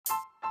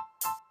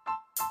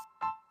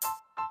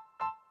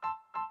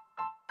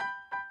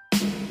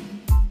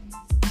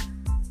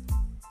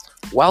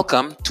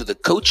Welcome to the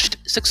Coached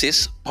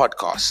Success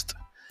Podcast.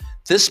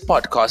 This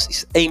podcast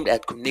is aimed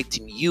at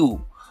connecting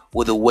you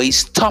with the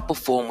ways top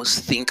performers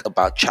think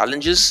about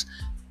challenges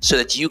so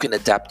that you can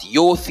adapt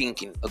your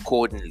thinking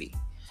accordingly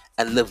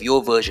and live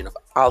your version of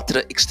ultra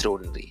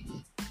extraordinary.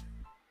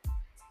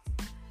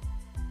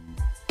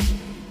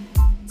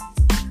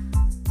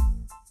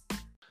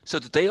 So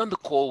today on the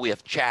call we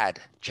have Chad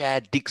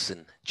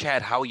Dixon.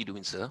 Chad, how are you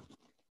doing, sir?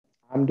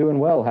 I'm doing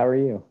well. How are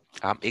you?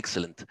 I'm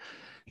excellent.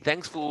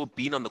 Thanks for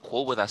being on the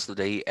call with us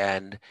today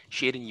and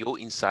sharing your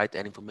insight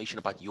and information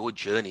about your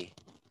journey.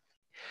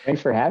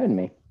 Thanks for having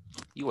me.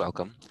 You're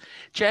welcome.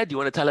 Chad, do you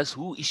want to tell us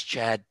who is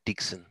Chad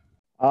Dixon?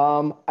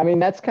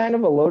 That's kind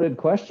of a loaded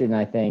question,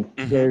 I think.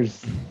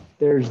 There's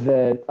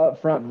the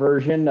upfront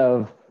version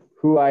of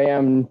who I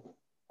am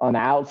on the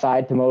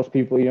outside to most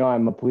people.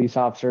 I'm a police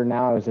officer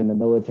now. I was in the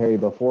military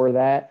before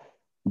that.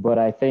 But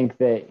I think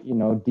that,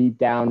 deep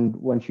down,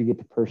 once you get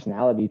to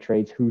personality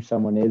traits, who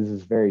someone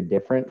is very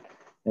different.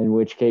 In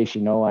which case,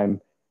 I'm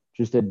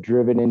just a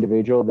driven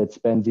individual that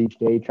spends each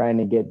day trying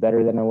to get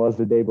better than I was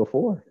the day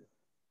before.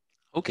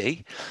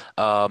 Okay.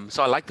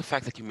 So I like the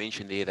fact that you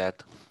mentioned there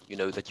that,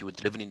 that you're a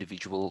driven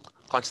individual,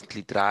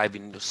 constantly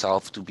driving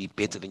yourself to be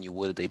better than you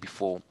were the day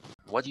before.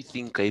 What do you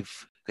think gave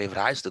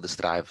rise to this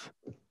drive?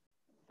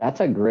 That's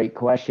a great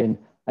question.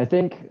 I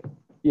think,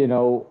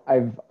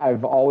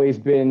 I've always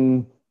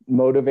been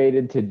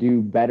motivated to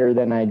do better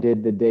than I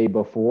did the day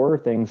before,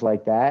 things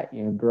like that.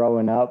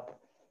 Growing up,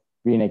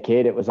 being a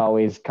kid, it was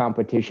always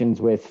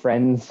competitions with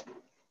friends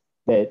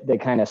that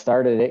kind of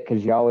started it,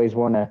 because you always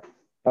want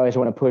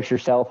to push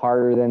yourself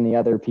harder than the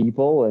other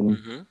people.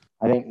 And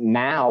I think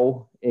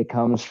now it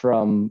comes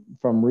from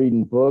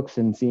reading books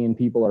and seeing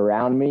people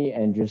around me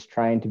and just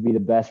trying to be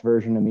the best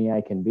version of me I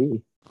can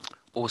be.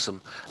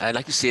 Awesome. And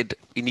like you said,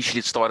 initially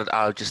it started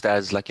out just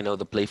as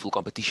the playful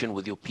competition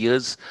with your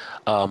peers.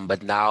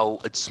 But now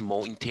it's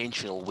more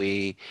intentional,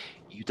 where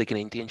you take an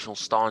intentional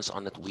stance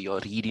on it, where you're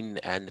reading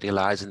and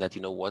realizing that,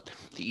 there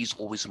is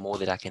always more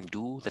that I can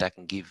do, that I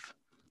can give.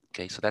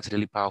 Okay, so that's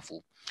really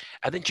powerful.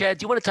 And then, Chad,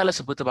 do you want to tell us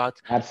a bit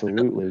about...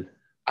 Absolutely.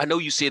 I know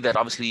you said that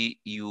obviously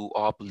you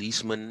are a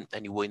policeman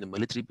and you were in the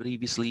military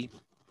previously.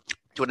 Do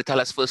you want to tell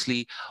us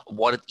firstly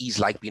what it is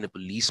like being a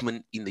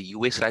policeman in the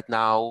US right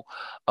now?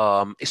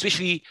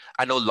 Especially,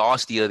 I know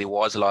last year there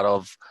was a lot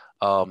of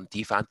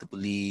defund the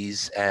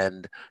police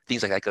and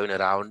things like that going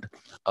around.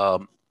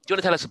 Do you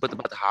want to tell us a bit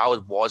about how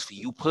it was for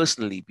you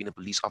personally being a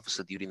police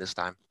officer during this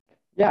time?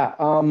 Yeah.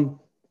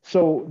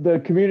 So the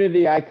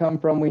community I come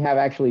from, we have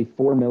actually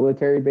 4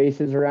 military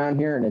bases around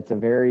here, and it's a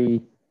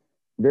very,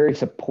 very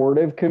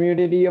supportive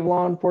community of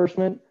law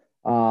enforcement.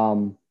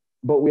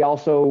 But we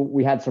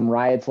had some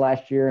riots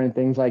last year and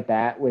things like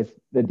that with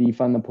the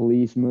defund the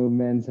police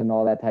movements and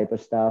all that type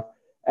of stuff.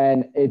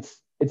 And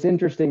it's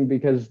interesting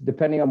because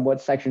depending on what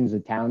sections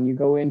of town you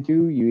go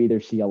into, you either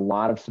see a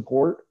lot of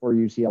support or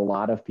you see a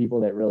lot of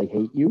people that really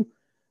hate you.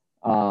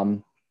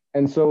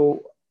 And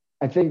so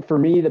I think for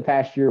me, the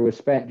past year was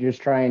spent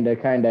just trying to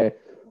kind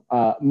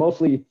of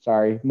mostly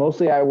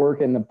I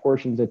work in the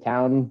portions of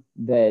town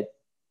that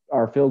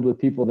are filled with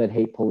people that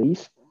hate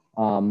police.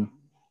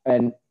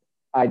 And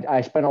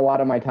I spent a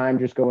lot of my time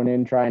just going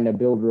in, trying to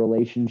build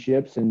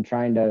relationships and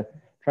trying to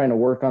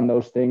work on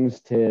those things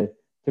to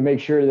make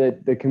sure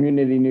that the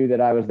community knew that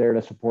I was there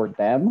to support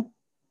them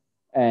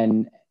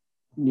and,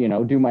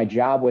 do my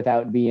job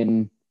without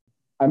being,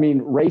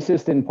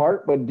 racist in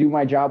part, but do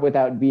my job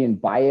without being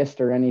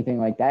biased or anything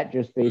like that,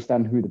 just based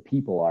on who the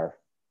people are.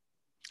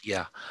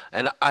 Yeah.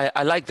 And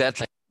I like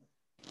that.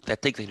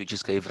 That take that you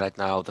just gave right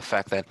now, the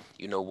fact that,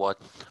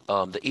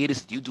 the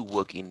areas that you do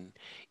work in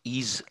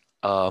is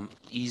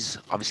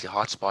obviously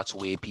hotspots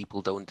where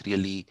people don't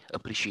really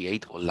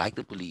appreciate or like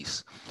the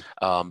police,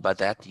 but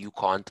that you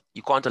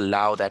can't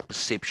allow that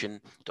perception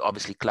to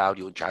obviously cloud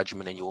your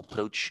judgment and your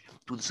approach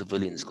to the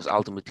civilians, because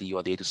ultimately you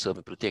are there to serve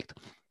and protect.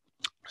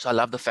 So I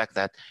love the fact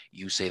that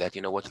you say that,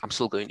 I'm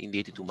still going in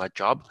there to do my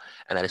job,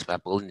 and that is by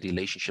building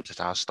relationships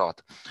at our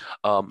start.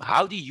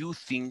 How do you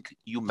think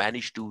you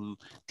manage to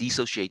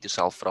dissociate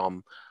yourself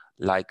from,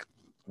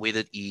 whether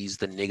it is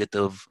the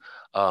negative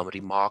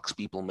remarks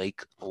people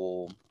make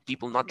or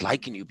people not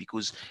liking you?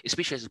 Because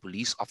especially as a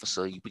police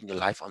officer, you're putting your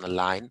life on the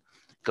line,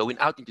 going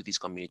out into these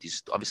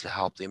communities to obviously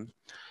help them.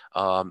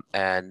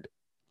 And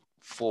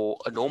for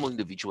a normal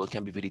individual, it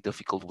can be very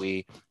difficult,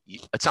 where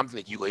it's something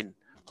that you go in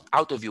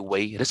out of your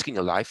way, risking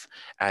your life,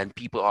 and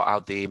people are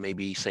out there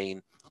maybe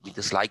saying we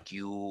dislike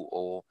you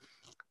or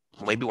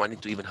maybe wanting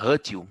to even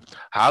hurt you.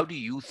 How do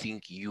you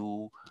think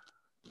you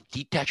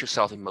detach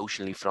yourself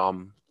emotionally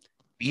from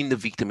being the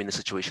victim in a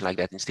situation like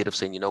that, instead of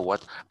saying, I'm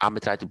gonna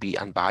try to be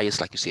unbiased,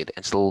 like you said,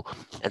 and still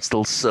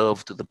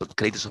serve to the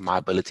greatest of my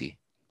ability?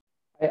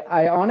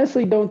 I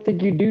honestly don't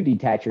think you do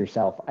detach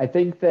yourself. I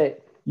think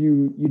that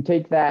you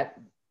take that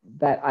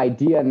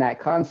idea and that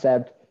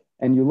concept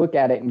and you look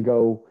at it and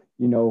go,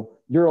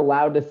 you're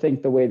allowed to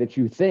think the way that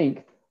you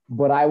think,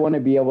 but I want to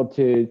be able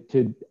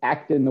to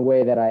act in the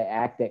way that I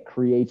act that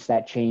creates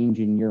that change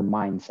in your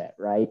mindset,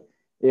 right?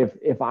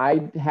 If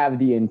I have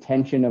the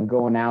intention of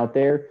going out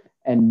there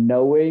and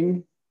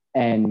knowing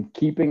and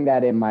keeping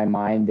that in my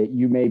mind that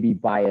you may be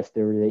biased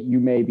or that you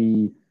may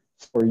be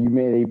or you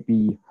may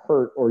be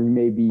hurt or you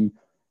may be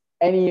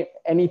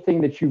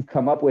anything that you've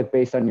come up with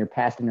based on your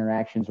past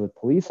interactions with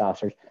police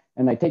officers.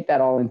 And I take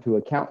that all into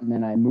account, and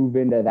then I move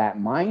into that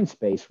mind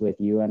space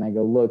with you, and I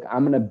go, look,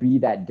 I'm going to be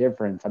that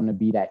difference. I'm going to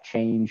be that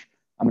change.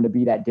 I'm going to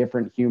be that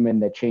different human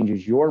that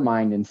changes your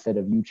mind instead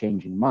of you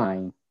changing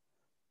mine.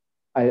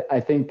 I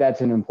think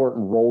that's an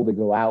important role to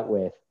go out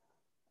with.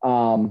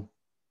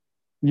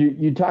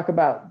 You talk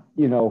about,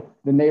 the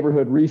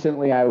neighborhood.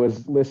 Recently I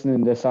was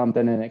listening to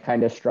something and it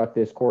kind of struck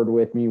this chord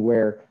with me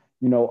where,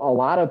 a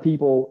lot of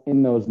people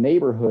in those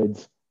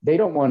neighborhoods, they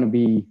don't want to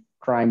be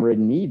crime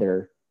ridden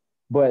either,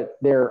 but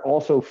they're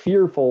also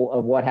fearful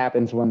of what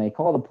happens when they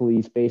call the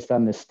police based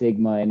on the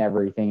stigma and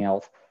everything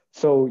else.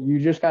 So you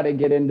just got to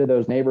get into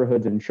those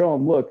neighborhoods and show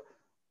them, look,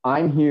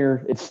 I'm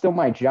here. It's still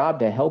my job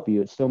to help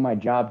you. It's still my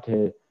job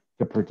to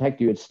protect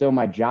you. It's still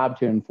my job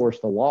to enforce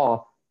the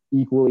law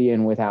equally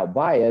and without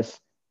bias.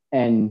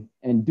 And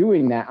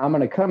doing that, I'm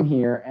going to come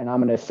here and I'm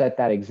going to set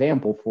that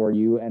example for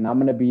you. And I'm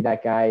going to be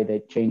that guy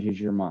that changes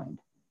your mind.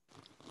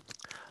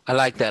 I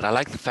like that. I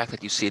like the fact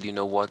that you said,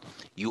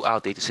 you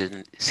out there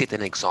to set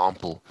an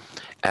example.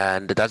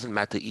 And it doesn't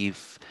matter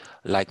if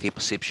like their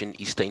perception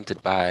is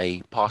tainted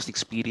by past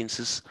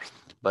experiences,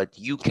 but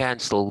you can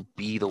still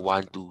be the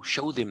one to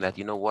show them that,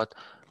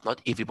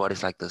 not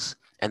everybody's like this.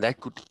 And that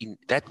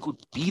could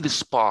be the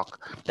spark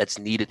that's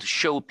needed to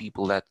show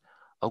people that,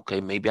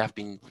 okay, maybe I've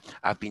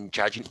been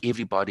judging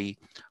everybody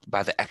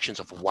by the actions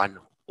of one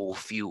or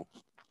few.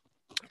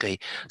 Okay,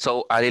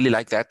 so I really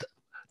like that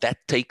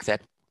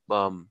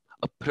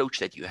approach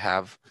that you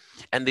have.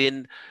 And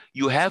then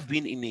you have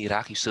been in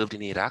Iraq. You served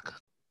in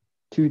Iraq.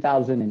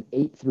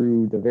 2008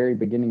 through the very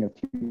beginning of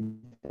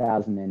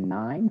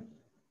 2009.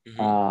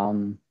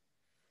 Mm-hmm.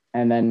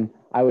 And then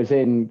I was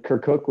in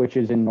Kirkuk, which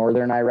is in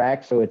northern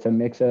Iraq. So it's a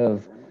mix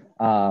of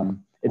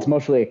it's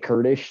mostly a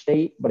Kurdish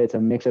state, but it's a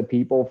mix of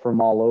people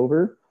from all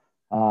over.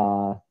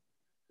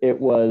 It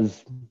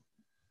was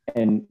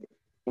an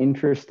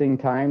interesting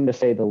time, to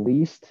say the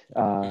least.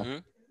 Mm-hmm.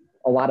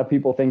 A lot of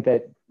people think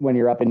that when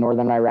you're up in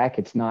northern Iraq,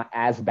 it's not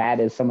as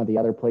bad as some of the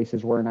other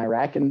places were in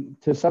Iraq. And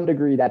to some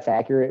degree, that's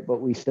accurate,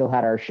 but we still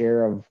had our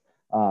share of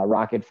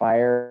rocket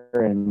fire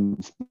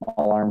and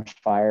small arms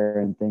fire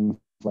and things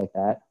like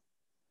that.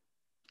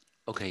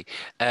 Okay,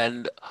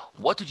 and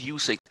what did you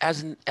say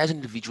as an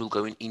individual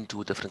going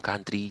into a different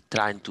country,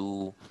 trying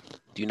to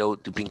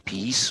bring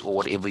peace or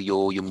whatever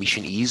your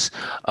mission is?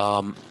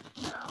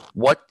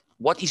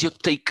 What is your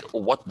take,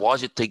 or what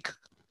was your take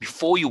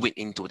before you went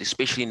into it,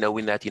 especially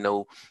knowing that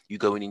you're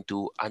going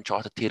into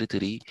uncharted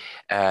territory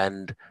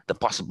and the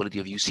possibility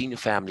of you seeing your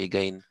family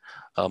again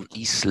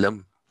is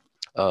slim?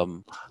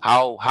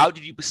 How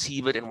did you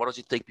perceive it, and what was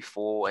your take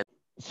before?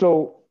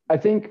 So I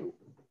think,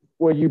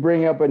 well, you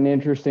bring up an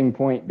interesting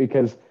point,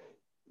 because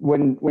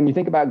when you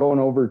think about going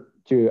over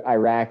to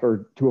Iraq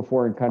or to a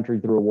foreign country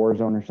through a war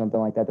zone or something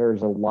like that,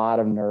 there's a lot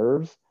of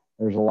nerves.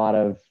 There's a lot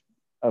of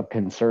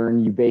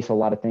concern. You base a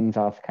lot of things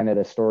off kind of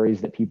the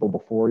stories that people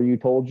before you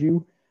told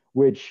you,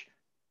 which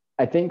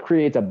I think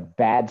creates a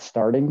bad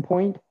starting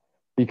point,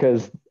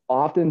 because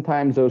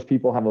oftentimes those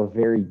people have a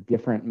very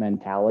different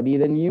mentality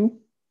than you.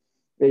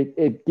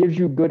 It gives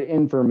you good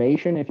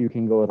information if you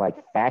can go with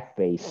like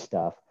fact-based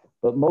stuff.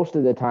 But most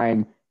of the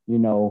time,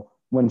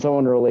 when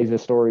someone relays a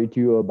story to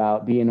you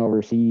about being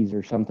overseas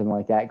or something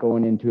like that,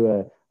 going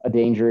into a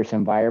dangerous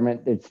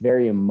environment, it's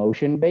very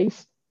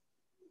emotion-based.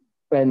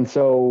 And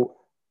so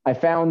I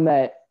found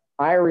that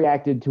I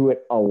reacted to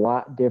it a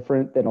lot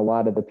different than a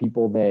lot of the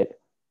people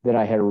that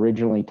I had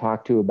originally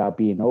talked to about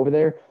being over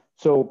there.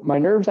 So my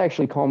nerves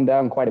actually calmed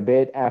down quite a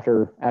bit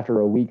after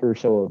a week or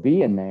so of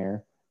being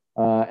there.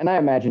 And I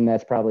imagine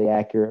that's probably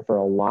accurate for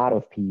a lot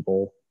of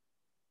people.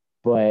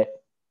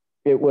 But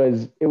it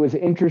was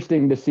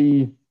interesting to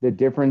see the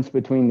difference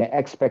between the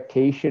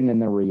expectation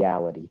and the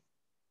reality.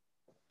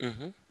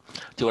 Mm-hmm. Do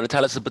you want to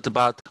tell us a bit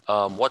about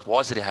what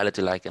was the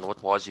reality like, and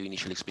what was your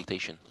initial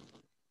expectation?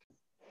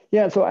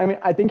 Yeah, so I mean,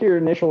 I think your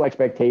initial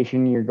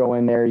expectation, you're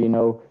going there,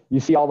 you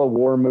see all the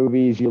war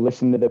movies, you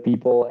listen to the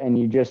people, and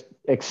you just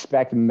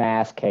expect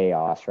mass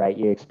chaos, right?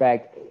 You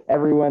expect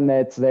everyone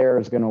that's there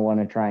is going to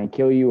want to try and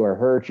kill you or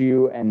hurt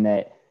you, and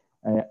that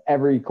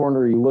every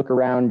corner you look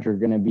around, you're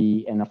going to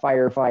be in a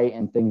firefight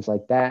and things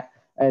like that.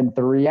 And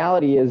the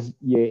reality is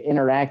you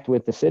interact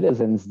with the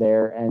citizens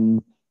there,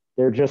 and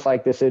they're just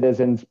like the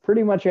citizens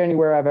pretty much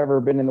anywhere I've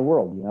ever been in the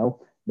world.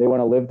 They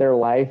want to live their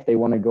life. They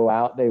want to go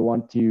out. They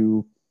want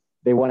to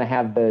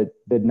have the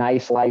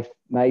nice life,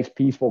 nice,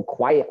 peaceful,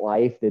 quiet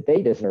life that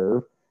they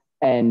deserve.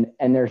 And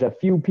there's a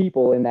few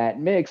people in that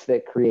mix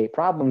that create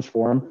problems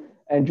for them.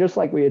 And just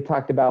like we had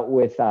talked about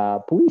with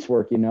police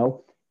work,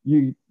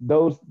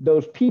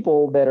 those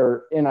people that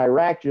are in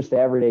Iraq, just the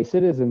everyday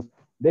citizens,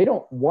 they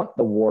don't want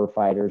the war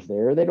fighters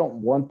there. They don't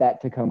want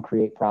that to come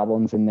create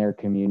problems in their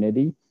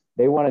community.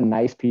 They want a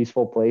nice,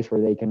 peaceful place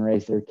where they can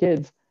raise their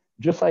kids,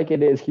 just like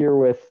it is here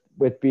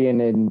with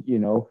being in,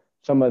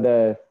 some of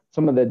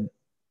the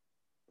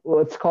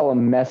let's call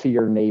them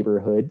messier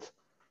neighborhoods,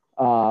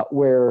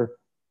 where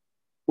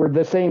we're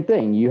the same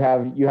thing. You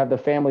have the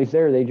families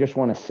there. They just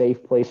want a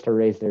safe place to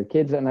raise their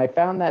kids, and I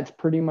found that's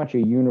pretty much a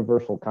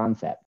universal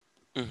concept.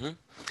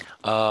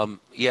 Hmm.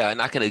 Yeah,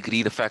 and I can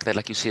agree the fact that,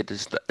 like you said,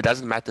 it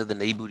doesn't matter the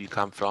neighborhood you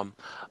come from.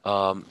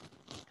 Um,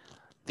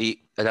 it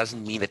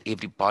doesn't mean that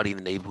everybody in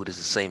the neighborhood is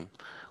the same.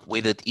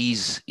 Whether it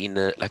is in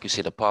a, like you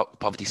said, a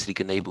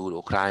poverty-stricken neighborhood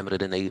or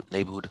crime-ridden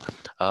neighborhood,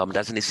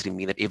 doesn't necessarily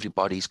mean that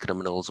everybody is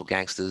criminals or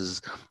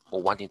gangsters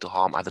or wanting to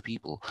harm other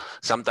people.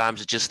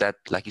 Sometimes it's just that,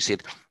 like you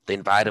said, the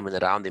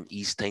environment around them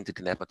is tainted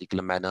in that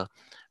particular manner.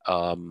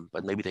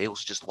 But maybe they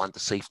also just want the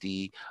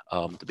safety,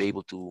 to be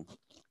able to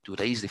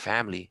raise their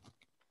family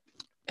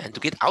and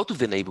to get out of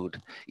the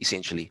neighborhood,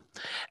 essentially.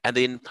 And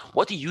then,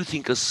 what do you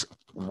think is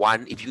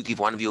one? If you give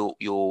one of your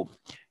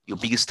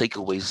biggest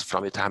takeaways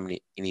from your time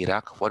in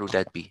Iraq, what would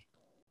that be?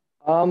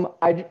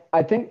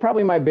 I think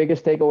probably my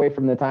biggest takeaway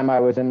from the time I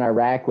was in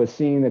Iraq was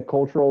seeing the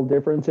cultural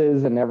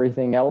differences and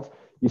everything else.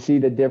 You see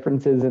the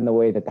differences in the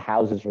way that the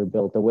houses are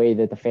built, the way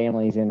that the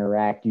families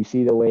interact. You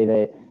see the way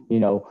that,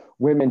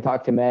 women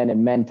talk to men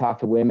and men talk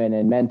to women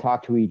and men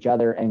talk to each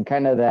other, and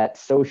kind of that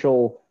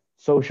social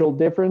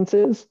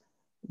differences.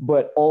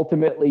 But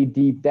ultimately,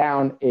 deep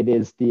down, it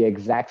is the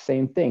exact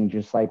same thing,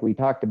 just like we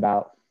talked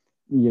about.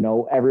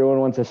 Everyone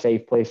wants a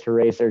safe place to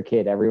raise their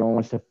kid. Everyone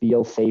wants to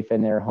feel safe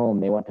in their home.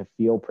 They want to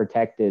feel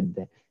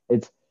protected.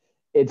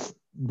 It's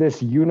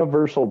this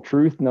universal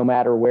truth, no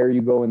matter where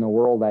you go in the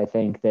world. I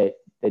think that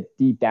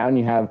deep down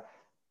you have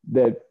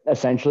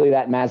essentially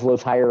that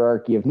Maslow's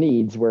hierarchy of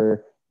needs,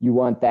 where you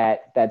want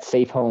that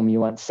safe home, you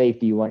want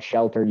safety, you want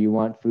shelter, you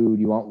want food,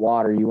 you want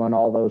water, you want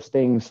all those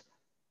things.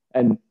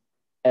 And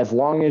as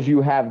long as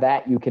you have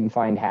that, you can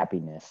find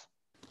happiness.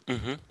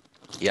 Hmm.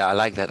 Yeah, I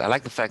like that. I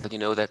like the fact that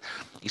that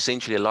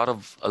essentially a lot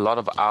of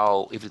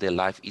our everyday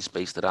life is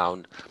based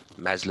around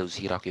Maslow's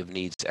hierarchy of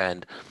needs,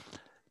 and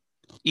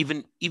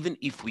even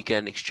if we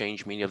can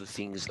exchange many of the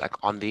things like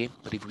on there,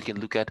 but if we can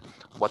look at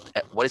what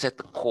is at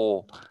the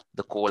core,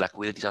 like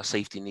whether it is our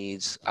safety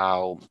needs,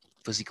 our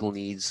physical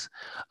needs,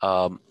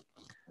 um,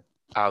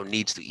 our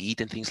needs to eat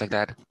and things like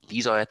that,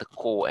 these are at the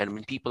core. And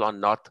when people are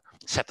not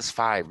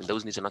satisfied, when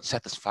those needs are not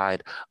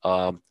satisfied,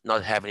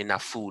 not having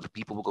enough food,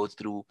 people will go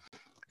through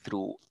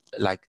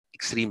like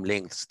extreme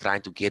lengths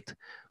trying to get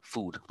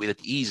food, whether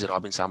it is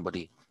robbing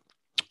somebody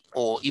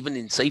or even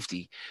in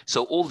safety.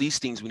 So all these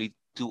things we need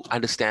to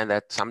understand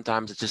that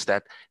sometimes it's just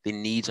that the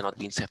needs are not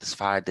being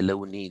satisfied, the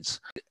lower needs.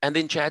 And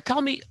then Chad,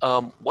 tell me,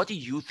 what do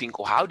you think,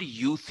 or how do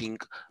you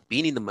think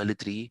being in the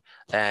military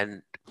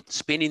and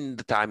spending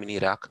the time in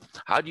Iraq,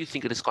 how do you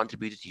think it has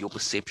contributed to your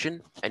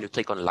perception and your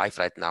take on life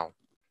right now?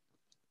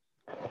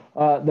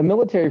 The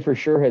military for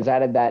sure has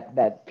added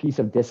that piece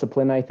of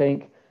discipline. I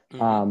think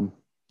Mm-hmm. um,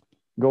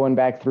 going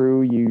back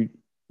through, you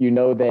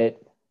know that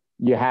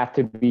you have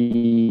to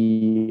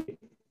be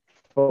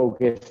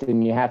focused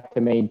and you have to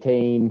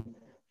maintain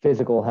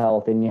physical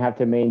health and you have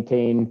to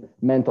maintain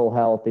mental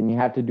health and you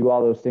have to do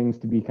all those things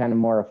to be kind of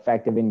more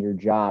effective in your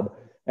job.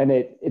 And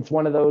it's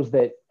one of those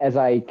that as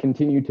I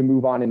continue to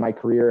move on in my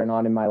career and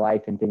on in my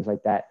life and things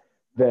like that,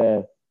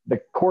 the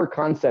core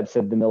concepts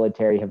of the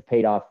military have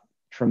paid off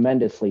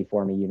tremendously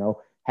for me,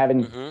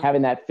 having Mm-hmm.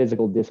 having that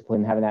physical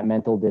discipline, having that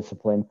mental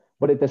discipline,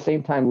 but at the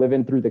same time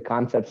living through the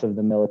concepts of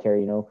the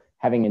military,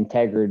 having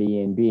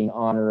integrity and being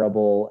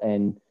honorable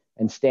and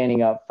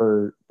standing up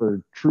for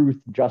truth,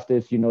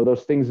 justice,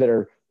 those things that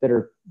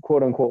are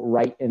quote unquote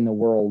right in the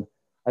world.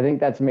 I think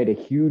that's made a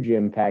huge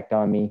impact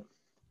on me.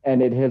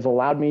 And it has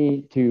allowed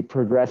me to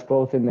progress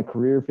both in the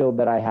career field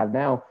that I have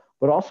now,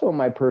 but also in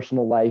my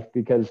personal life,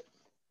 because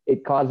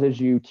it causes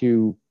you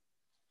to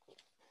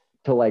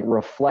like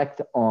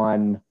reflect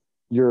on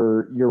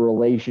your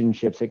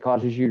relationships. It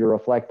causes you to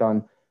reflect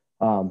on.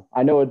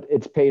 I know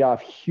it's paid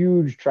off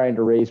huge trying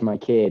to raise my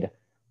kid.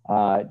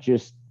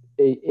 Just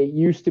it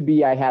used to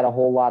be I had a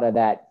whole lot of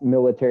that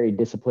military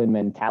discipline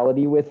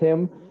mentality with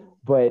him,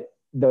 but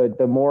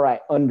the more I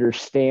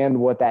understand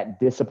what that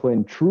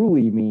discipline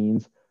truly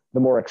means, the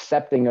more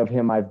accepting of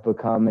him I've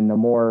become, and the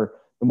more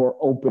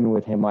open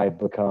with him I've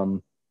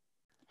become.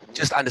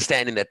 Just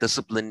understanding that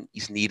discipline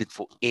is needed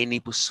for any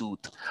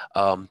pursuit,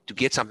 to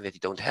get something that you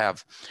don't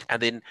have. And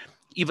then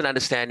even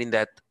understanding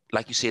that,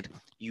 like you said,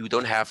 you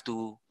don't have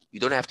to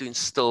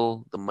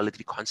instill the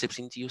military concepts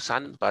into your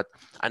son, but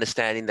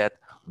understanding that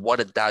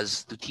what it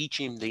does to teach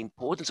him the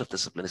importance of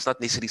discipline. It's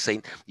not necessarily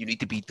saying you need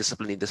to be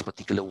disciplined in this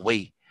particular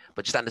way,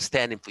 but just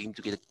understanding for him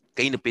to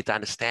gain a better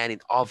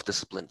understanding of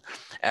discipline.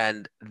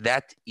 And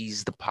that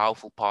is the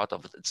powerful part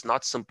of it. It's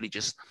not simply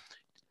just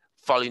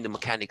following the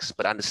mechanics,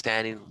 but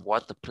understanding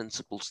what the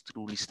principles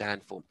truly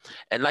stand for.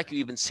 And like you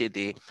even said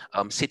there,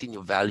 setting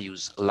your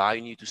values,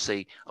 allowing you to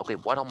say, okay,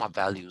 what are my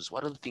values?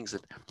 What are the things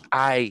that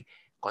I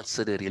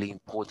consider really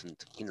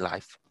important in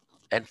life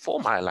and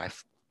for my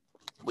life?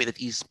 Whether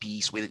it is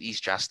peace, whether it is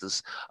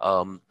justice,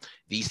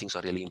 these things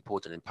are really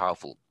important and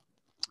powerful.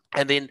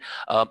 And then,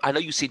 I know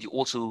you said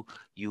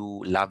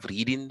you love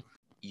reading,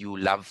 you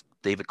love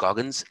David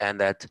Goggins, and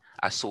that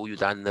I saw you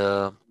done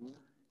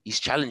his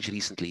challenge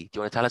recently. Do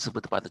you want to tell us a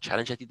bit about the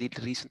challenge that you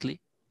did recently?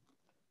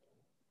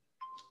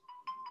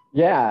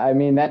 Yeah, I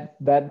mean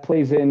that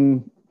plays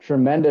in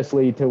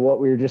tremendously to what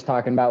we were just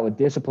talking about with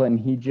discipline.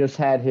 He just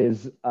had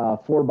his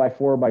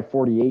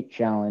 4x4x48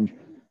 challenge.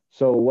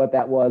 So what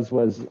that was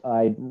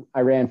I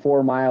ran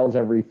 4 miles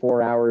every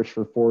 4 hours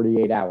for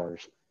 48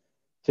 hours.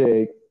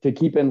 To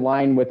keep in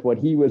line with what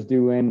he was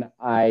doing,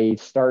 I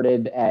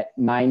started at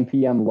 9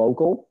 p.m.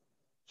 local.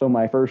 So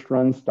my first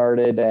run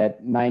started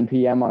at 9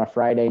 p.m. on a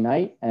Friday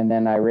night, and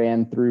then I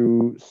ran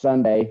through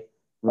Sunday,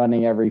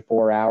 running every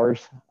 4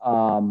 hours.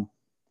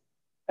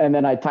 And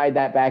then I tied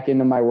that back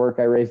into my work.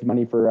 I raised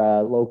money for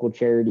a local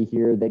charity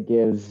here that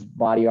gives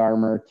body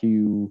armor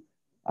to,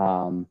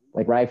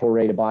 like rifle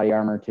rated body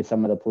armor to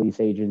some of the police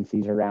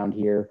agencies around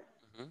here,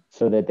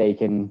 so that they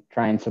can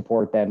try and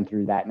support them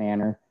through that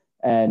manner.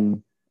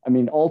 And I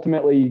mean,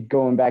 ultimately,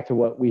 going back to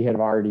what we had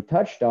already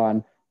touched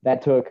on,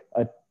 that took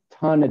a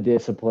ton of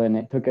discipline.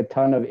 It took a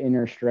ton of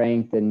inner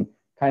strength and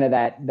kind of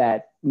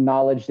that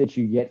knowledge that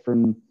you get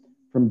from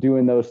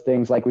doing those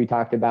things, like we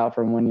talked about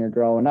from when you're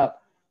growing up.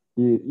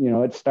 You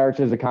know, it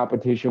starts as a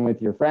competition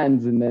with your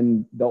friends, and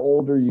then the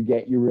older you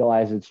get, you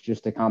realize it's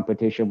just a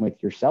competition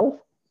with yourself.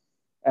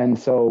 And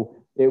so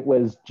it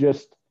was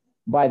just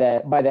by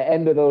the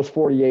end of those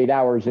 48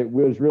 hours, it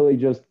was really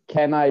just,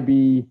 can I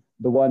be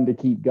the one to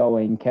keep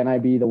going? Can I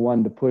be the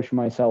one to push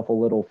myself a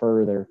little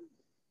further?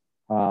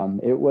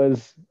 It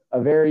was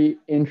a very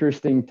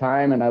interesting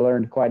time, and I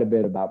learned quite a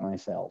bit about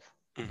myself.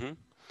 Mm-hmm.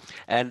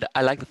 And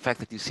I like the fact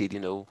that you said,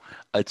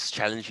 it's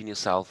challenging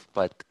yourself,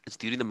 but it's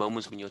during the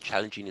moments when you're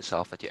challenging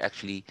yourself that you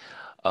actually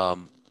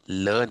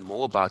learn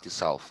more about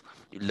yourself.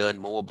 You learn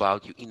more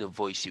about your inner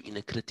voice, your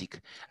inner critic,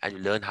 and you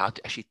learn how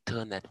to actually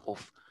turn that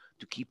off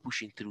to keep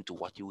pushing through to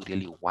what you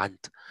really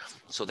want.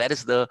 So that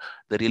is the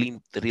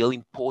real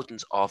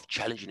importance of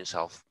challenging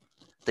yourself,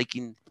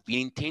 being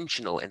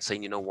intentional and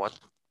saying, you know what,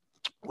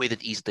 whether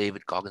it is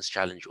David Goggins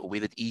challenge or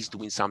whether it is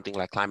doing something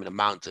like climbing a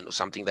mountain or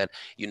something that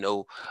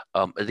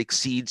it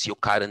exceeds your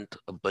current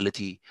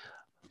ability.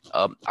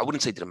 I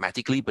wouldn't say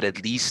dramatically, but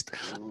at least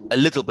a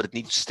little bit. It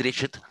needs to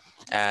stretch it,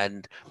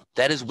 and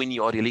that is when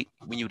you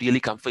really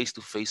come face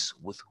to face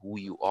with who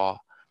you are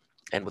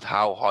and with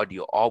how hard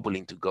you are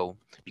willing to go.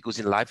 Because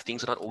in life,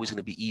 things are not always going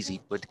to be easy,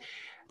 but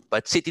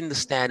setting the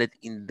standard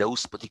in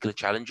those particular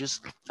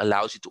challenges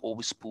allows you to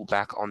always pull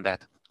back on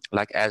that.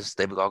 Like as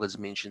David Goggins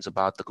mentions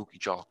about the cookie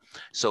jar.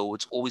 So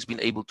it's always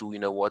been able to,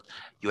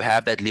 you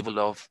have that level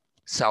of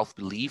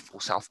self-belief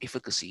or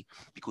self-efficacy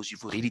because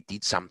you've already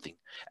did something.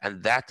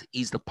 And that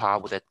is the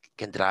power that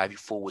can drive you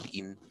forward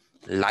in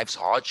life's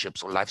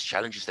hardships or life's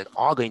challenges that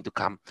are going to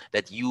come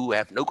that you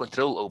have no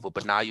control over.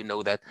 But now you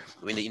know that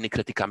when the inner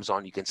critic comes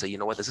on, you can say, you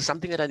know what, this is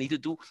something that I need to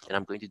do, and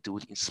I'm going to do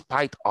it in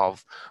spite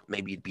of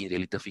maybe it being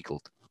really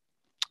difficult.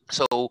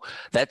 So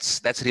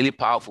that's really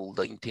powerful,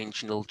 the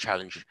intentional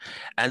challenge.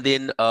 And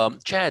then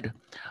Chad,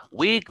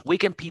 where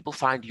can people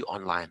find you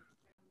online?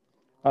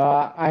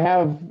 I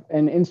have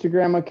an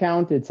Instagram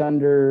account. It's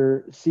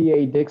under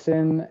CA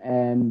Dixon,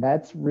 and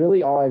that's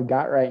really all I've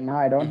got right now.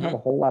 I don't have a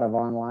whole lot of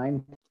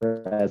online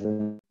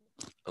presence.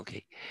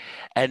 Okay.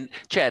 And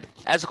Chad,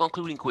 as a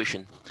concluding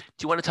question,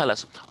 do you want to tell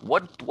us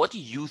what do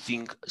you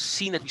think,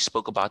 seeing that we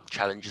spoke about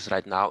challenges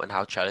right now and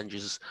how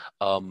challenges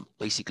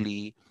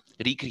basically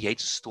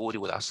recreates a story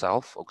with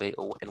ourselves, okay,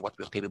 and what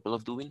we're capable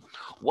of doing,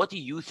 what do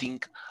you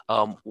think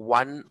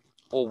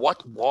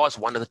what was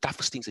one of the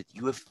toughest things that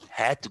you have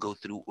had to go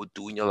through or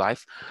do in your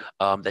life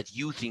that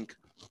you think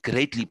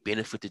greatly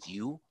benefited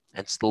you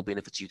and still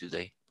benefits you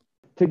today?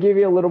 To give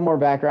you a little more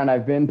background,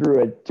 I've been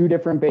through two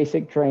different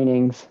basic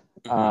trainings.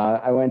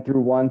 I went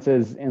through once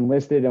as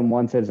enlisted and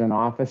once as an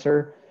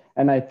officer.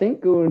 And I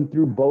think going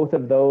through both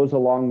of those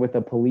along with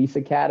the police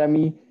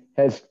academy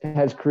has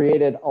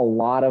created a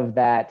lot of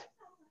that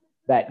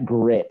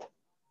grit.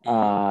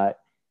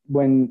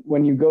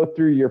 When you go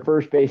through your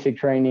first basic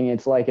training,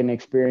 it's like an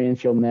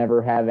experience you'll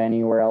never have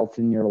anywhere else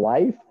in your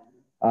life.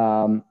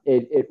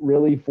 It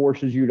really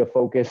forces you to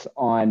focus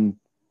on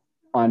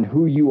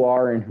who you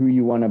are and who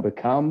you want to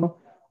become.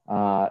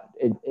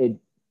 It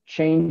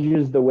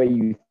changes the way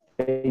you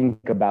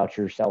think about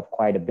yourself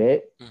quite a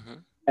bit.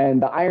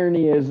 And the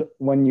irony is,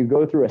 when you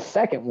go through a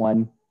second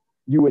one,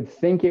 you would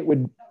think it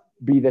would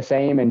be the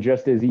same and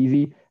just as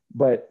easy,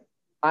 but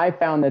I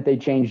found that they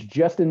changed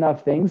just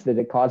enough things that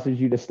it causes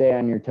you to stay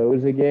on your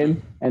toes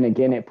again. And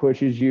again, it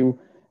pushes you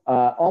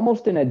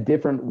almost in a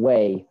different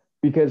way,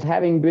 because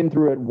having been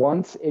through it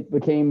once, it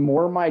became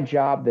more my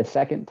job the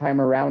second time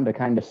around to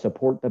kind of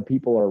support the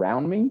people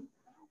around me.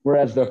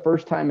 Whereas the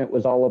first time it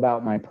was all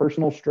about my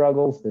personal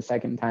struggles, the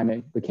second time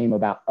it became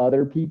about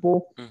other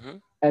people.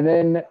 And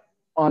then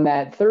on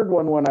that third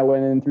one, when I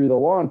went in through the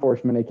law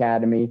enforcement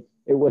academy,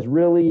 it was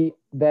really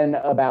then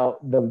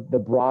about the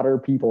broader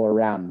people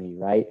around me,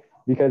 right?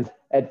 Because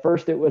at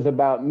first it was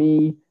about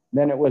me,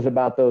 then it was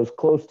about those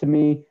close to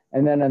me.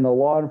 And then in the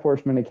law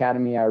enforcement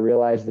academy, I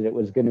realized that it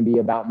was going to be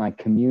about my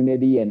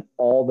community and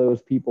all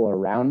those people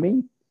around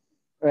me.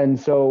 And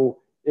so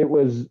it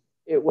was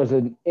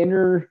an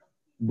inner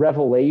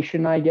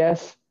revelation, I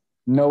guess,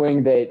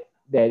 knowing that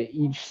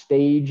each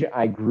stage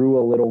I grew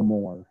a little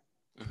more.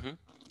 Hmm.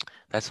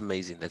 That's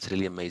amazing. That's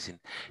really amazing.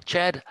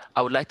 Chad,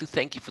 I would like to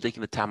thank you for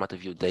taking the time out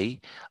of your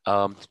day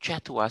to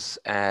chat to us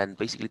and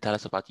basically tell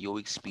us about your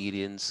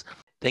experience.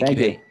 Thank you,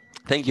 Thank you. A.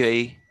 Thank you,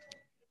 A.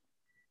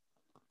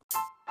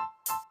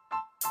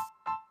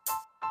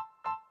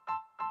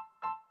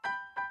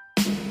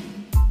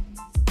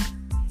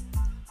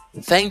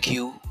 Thank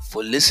you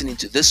for listening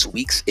to this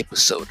week's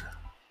episode.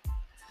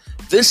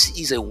 This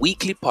is a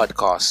weekly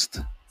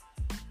podcast,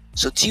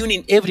 so tune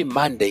in every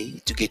Monday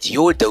to get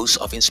your dose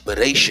of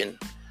inspiration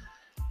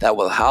that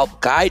will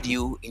help guide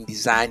you in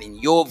designing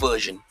your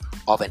version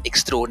of an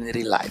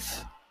extraordinary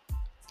life.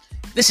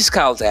 This is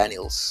Kyle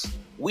Daniels,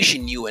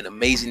 wishing you an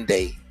amazing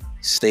day.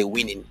 Stay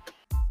winning.